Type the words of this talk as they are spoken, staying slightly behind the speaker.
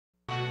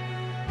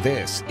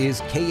This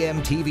is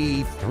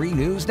KMTV 3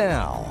 News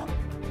Now.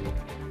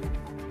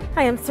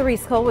 Hi, I'm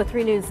Cerise Cole with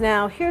 3 News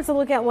Now. Here's a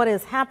look at what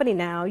is happening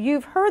now.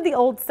 You've heard the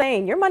old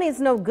saying, your money is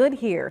no good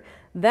here.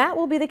 That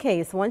will be the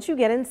case once you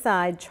get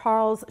inside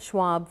Charles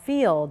Schwab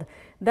Field.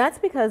 That's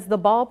because the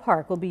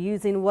ballpark will be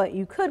using what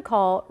you could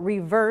call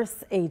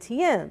reverse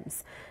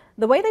ATMs.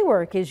 The way they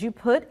work is you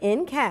put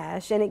in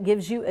cash and it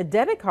gives you a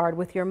debit card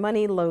with your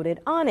money loaded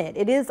on it.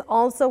 It is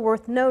also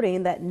worth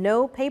noting that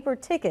no paper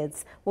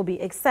tickets will be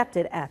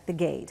accepted at the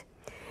gate.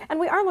 And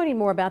we are learning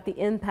more about the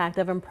impact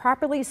of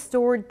improperly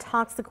stored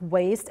toxic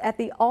waste at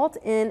the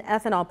Alt-In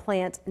ethanol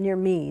plant near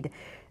Meade.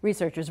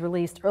 Researchers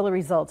released early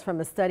results from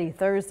a study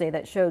Thursday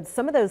that showed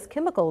some of those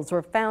chemicals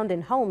were found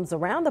in homes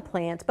around the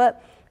plant,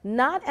 but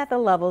not at the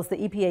levels the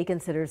EPA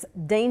considers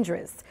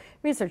dangerous.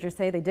 Researchers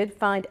say they did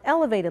find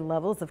elevated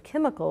levels of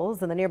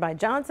chemicals in the nearby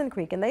Johnson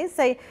Creek, and they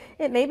say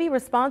it may be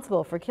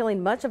responsible for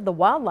killing much of the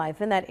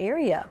wildlife in that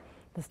area.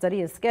 The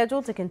study is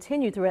scheduled to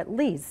continue through at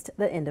least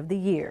the end of the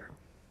year.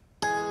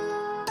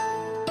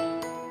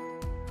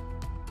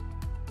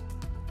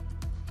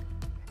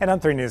 And on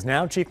 3 News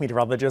Now, Chief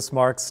Meteorologist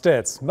Mark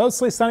Stitz.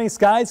 Mostly sunny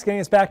skies getting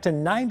us back to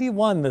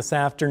 91 this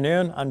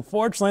afternoon.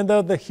 Unfortunately,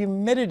 though, the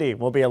humidity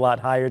will be a lot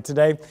higher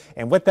today,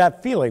 and with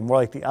that feeling more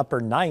like the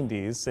upper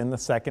 90s in the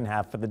second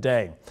half of the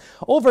day.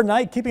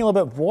 Overnight, keeping a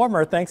little bit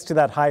warmer thanks to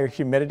that higher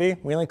humidity.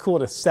 We only cool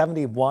to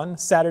 71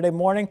 Saturday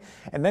morning,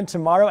 and then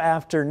tomorrow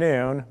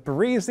afternoon,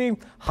 breezy,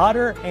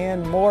 hotter,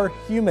 and more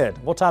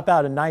humid. We'll top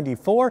out at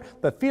 94,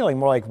 but feeling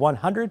more like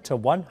 100 to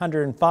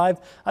 105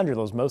 under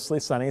those mostly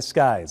sunny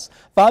skies.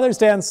 Father's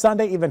Day on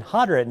Sunday, even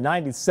hotter at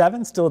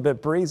 97, still a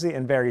bit breezy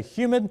and very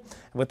humid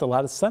with a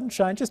lot of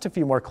sunshine. Just a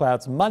few more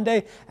clouds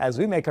Monday as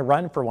we make a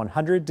run for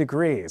 100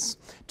 degrees.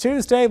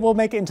 Tuesday, we'll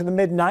make it into the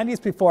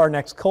mid-90s before our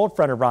next cold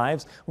front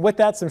arrives. With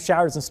that, some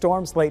showers and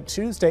storms late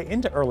Tuesday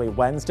into early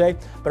Wednesday,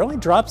 but only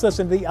drops us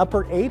into the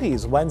upper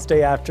 80s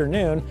Wednesday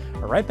afternoon.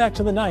 We're right back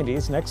to the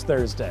 90s next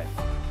Thursday.